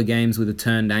couple of games with a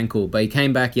turned ankle, but he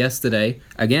came back yesterday.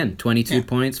 Again, 22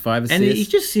 points, 5 assists.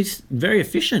 And he's very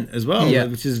efficient as well,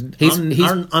 which is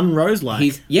un-Rose-like.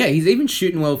 He's even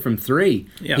shooting well from 3.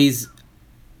 Yeah. He's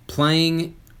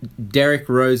playing Derrick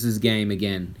Rose's game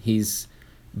again. He's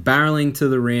barreling to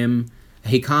the rim.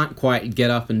 He can't quite get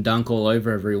up and dunk all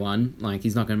over everyone. Like,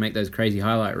 he's not going to make those crazy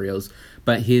highlight reels.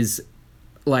 But his,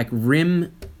 like,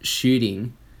 rim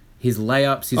shooting... His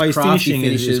layups, his crafty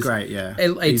finishes is great, yeah.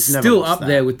 It's still up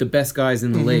there with the best guys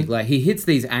in the league. Like, he hits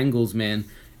these angles, man.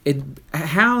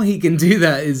 How he can do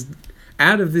that is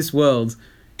out of this world.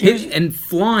 And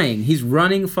flying. He's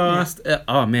running fast. Yeah.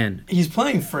 Oh, man. He's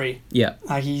playing free. Yeah.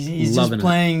 Like, he's just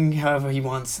playing however he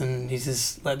wants, and he's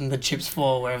just letting the chips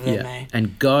fall wherever they may.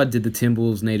 And God, did the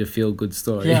Timberwolves need a feel-good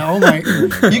story. Yeah, oh my...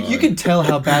 you could tell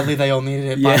how badly they all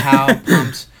needed it by how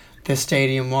pumped their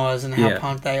stadium was and how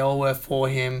pumped they all were for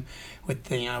him with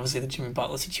the obviously the Jimmy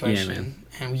Butler situation.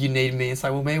 And you need me. It's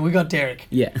like, well, man, we got Derek.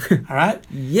 Yeah. All right?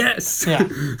 Yes. Yeah.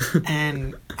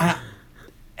 And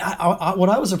what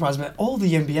I was surprised about, all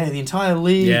the NBA, the entire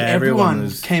league,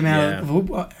 everyone came out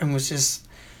and was just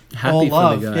happy all for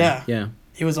love. the guy. Yeah.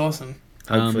 It was awesome.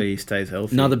 Hopefully he stays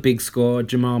healthy. Another big score,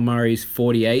 Jamal Murray's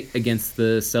 48 against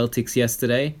the Celtics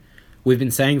yesterday. We've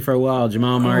been saying for a while,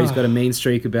 Jamal Murray's got a mean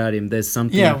streak about him. There's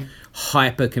something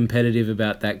hyper competitive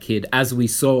about that kid, as we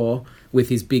saw with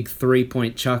his big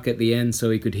 3-point chuck at the end so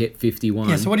he could hit 51.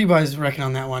 Yeah, so what do you guys reckon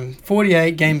on that one?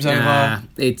 48, game's over.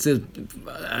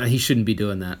 He shouldn't be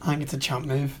doing that. I think it's a chump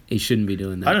move. He shouldn't be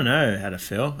doing that. I don't know how to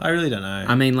feel. I really don't know.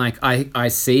 I mean, like, I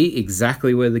see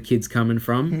exactly where the kid's coming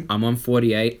from. I'm on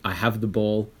 48. I have the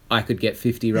ball. I could get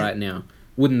 50 right now.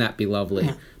 Wouldn't that be lovely?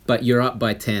 Yeah. But you're up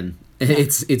by 10.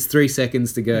 It's 3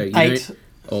 seconds to go. 8.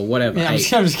 Or whatever. Yeah,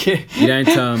 8. I'm just kidding. You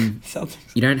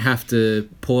don't have to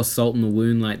pour salt in the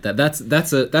wound like that.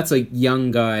 That's a young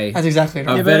guy. That's exactly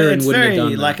right. A veteran wouldn't have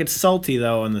done that. Like, it's salty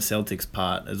though on the Celtics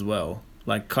part as well.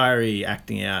 Like Kyrie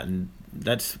acting out, and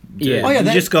that's you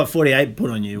just got 48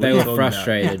 put on you. They were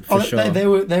frustrated for sure. They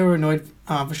were annoyed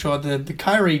for sure. The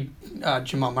Kyrie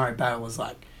Jamal Murray battle was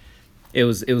like it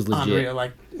was legit. Unreal.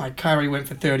 Like Kyrie went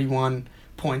for 31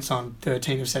 points on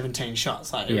 13 of 17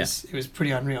 shots. Like it was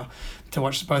pretty unreal to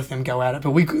watch both of them go at it.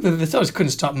 But the Celtics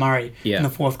couldn't stop Murray in the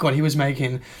fourth quarter. He was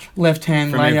making left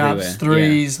hand layups,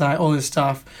 threes, like all this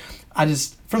stuff.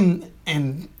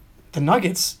 And the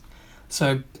Nuggets.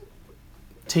 So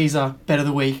teaser bet of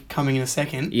the week coming in a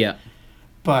second. Yeah.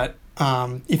 But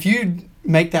if you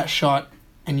make that shot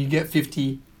and you get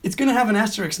 50, it's going to have an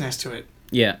asterisk next to it.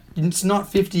 Yeah. It's not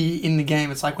 50 in the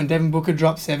game. It's like when Devin Booker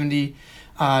dropped 70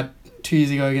 2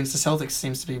 years ago against the Celtics.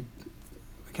 Seems to be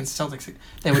against the Celtics.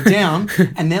 They were down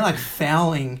and they're like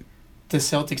fouling the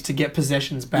Celtics to get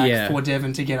possessions back for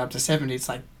Devin to get up to 70. It's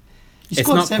like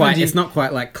it's not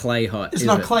quite like clay hot. It's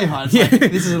not clay hot. It's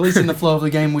like, this is at least in the flow of the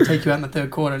game. We'll take you out in the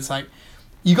third quarter. It's like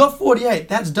you got 48.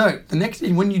 That's dope. The next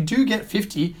when you do get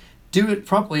 50, do it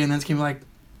properly, and then it's gonna be like,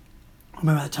 I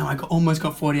remember that time I almost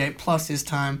got 48 plus this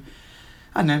time.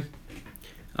 I don't know.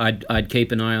 I'd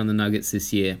keep an eye on the Nuggets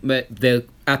this year, but they're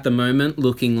at the moment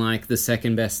looking like the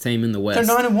second best team in the West.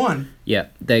 They're 9-1. Yeah,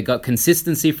 they got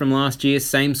consistency from last year.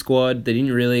 Same squad. They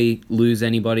didn't really lose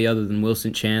anybody other than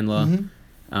Wilson Chandler.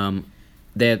 Mm-hmm.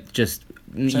 They're just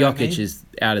Jokic is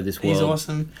out of this world. He's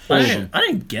awesome. I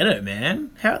don't get it,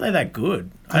 man. How are they that good?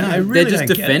 I really they're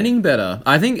just defending better.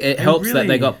 I think it helps that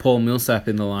they got Paul Millsap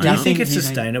in the line. Do you think it's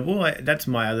sustainable? That's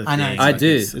my other thing. I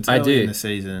do. It's early in the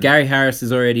season. Gary Harris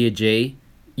is already a G.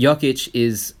 Jokic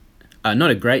is not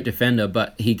a great defender,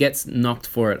 but he gets knocked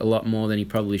for it a lot more than he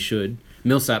probably should.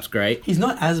 Millsap's great. He's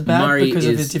not as bad Murray because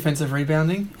of his defensive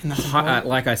rebounding. And that's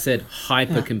like I said,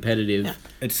 hyper competitive. Yeah.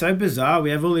 It's so bizarre.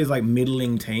 We have all these like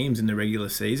middling teams in the regular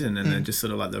season, and they're just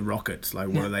sort of like the Rockets. Like,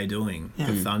 what are they doing?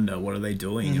 The Thunder, what are they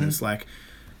doing? And it's like,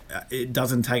 it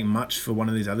doesn't take much for one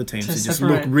of these other teams to just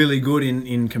look really good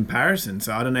in comparison.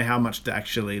 So I don't know how much to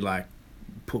actually like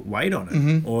put weight on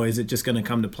it, or is it just going to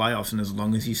come to playoffs, and as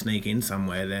long as you sneak in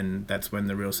somewhere, then that's when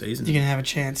the real season you're going to have a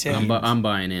chance. I'm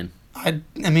buying in. I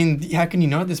mean, how can you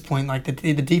know at this point? Like,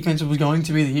 the defense was going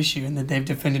to be the issue, and that they've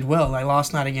defended well. Like,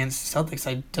 last night against the Celtics,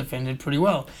 they defended pretty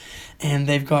well. And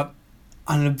they've got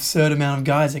an absurd amount of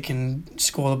guys that can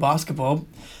score the basketball.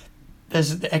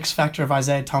 There's the X factor of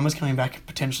Isaiah Thomas coming back,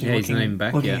 potentially looking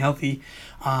healthy.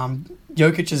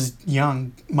 Jokic is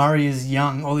young. Murray is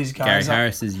young. All these guys. Gary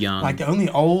Harris is young. Like, the only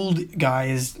old guy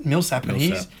is Millsap, and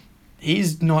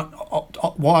he's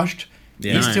not washed.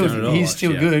 Yeah, he's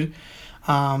still good.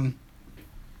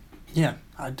 Yeah,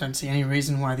 I don't see any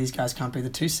reason why these guys can't be the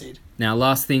 2 seed. Now,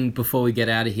 last thing before we get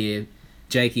out of here,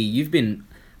 Jakey, you've been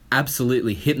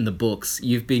absolutely hitting the books.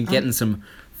 You've been getting some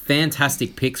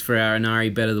fantastic picks for our Inari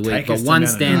Bet of the Week, but one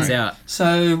stands out.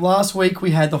 So last week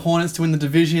we had the Hornets to win the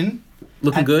division.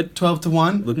 Looking good.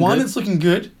 12-1. One, it's looking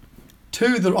good.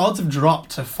 2, the odds have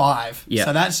dropped to 5. Yeah.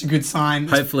 So that's a good sign.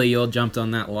 Hopefully you all jumped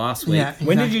on that last week. Yeah, exactly.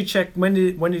 When did you check? When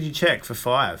did you check for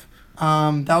 5?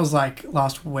 That was like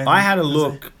last Wednesday. I had a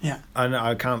look. Yeah.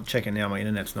 I can't check it now. My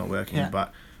internet's not working. Yeah.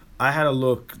 But I had a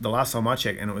look the last time I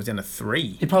checked, and it was in a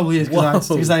 3. It probably is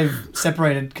because they've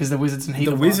separated because the Wizards and Heat.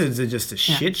 The Wizards are just a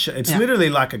shit show. It's literally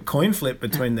like a coin flip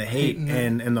between the Heat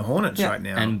and the Hornets right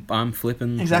now. And I'm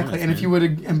flipping. Exactly. Hornets, and if you were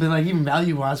to, and be like even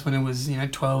value wise, when it was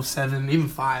 12-7, even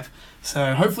 5.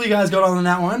 So hopefully you guys got on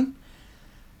that one.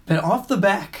 But off the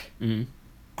back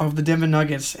of the Denver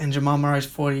Nuggets and Jamal Murray's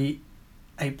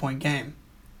 48-point game.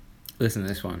 Listen to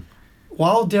this one.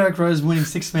 While Derrick Rose winning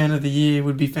 6th Man of the Year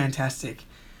would be fantastic,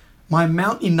 my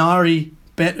Mount Inari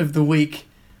Bet of the Week,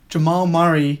 Jamal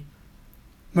Murray,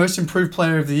 Most Improved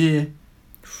Player of the Year,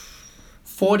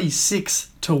 46-1.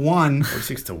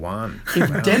 46-1.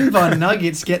 If Denver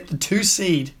Nuggets get the 2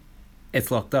 seed, it's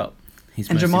locked up.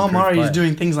 And Jamal Murray is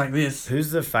doing things like this.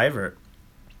 Who's the favourite?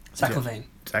 Zach LaVine.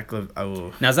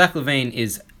 Now Zach LaVine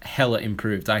is hella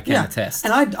improved. I can attest.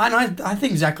 And I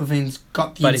think Zach LaVine's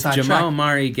got the inside track. But if Jamal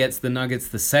Murray gets the Nuggets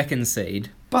the 2nd seed,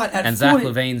 and Zach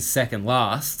LaVine's second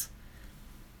last,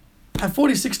 at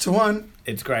 46-1,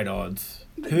 it's great odds.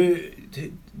 Do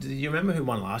you remember who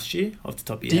won last year off the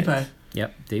top of your head?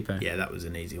 Yep, Depot. Yeah, that was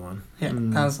an easy one. Yeah,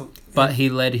 that was. But he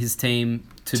led his team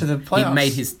to the playoffs. He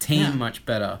made his team much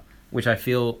better, which I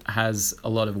feel has a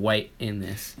lot of weight in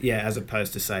this. Yeah, as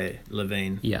opposed to, say,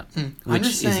 LaVine. Yeah. I'm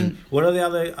just saying... What are the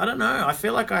other... I don't know. I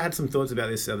feel like I had some thoughts about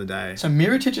this the other day. So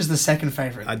Mirotic is the second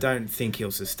favourite. I don't think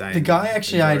he'll sustain. The guy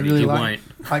actually I really like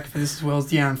for this as well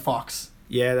is De'Aaron Fox.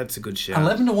 Yeah, that's a good shout.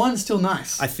 11-1 is still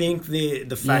nice. I think the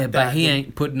fact that... but he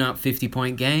ain't putting up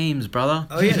 50-point games, brother.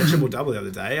 Oh, he had a triple-double the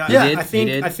other day. I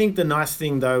think the nice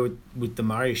thing, though, with the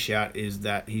Murray shout is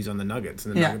that he's on the Nuggets,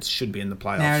 and the Nuggets should be in the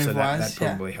playoffs, so that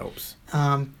probably helps.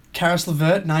 Karis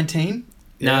LeVert, 19.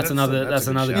 No, that's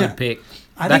another good pick.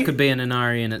 That could be an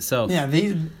Inari in itself. Yeah,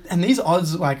 these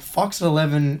odds, like Fox at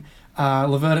 11,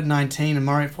 LeVert at 19, and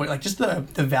Murray at 40, like just the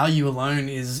value alone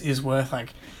is worth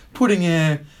like putting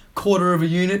a quarter of a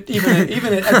unit,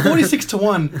 even at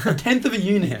 46-1, a tenth of a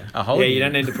unit. Yeah, you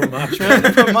don't need to put much. You don't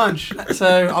need to put much.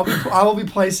 So I will be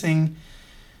placing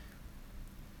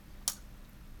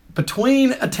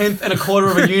between a tenth and a quarter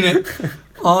of a unit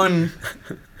on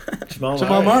Jamal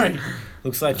Murray.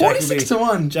 Looks like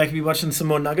 46-1. Jake will be watching some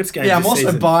more Nuggets games. Yeah, I'm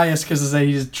also biased because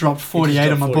he just dropped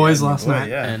 48 on my boys last night.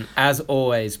 Yeah. And as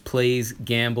always, please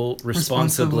gamble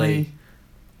responsibly.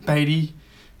 Beatty.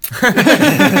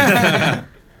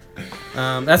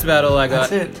 That's about all I got.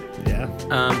 That's it.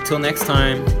 Yeah. Till next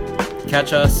time,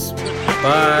 catch us.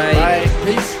 Bye. Bye.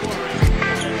 Peace.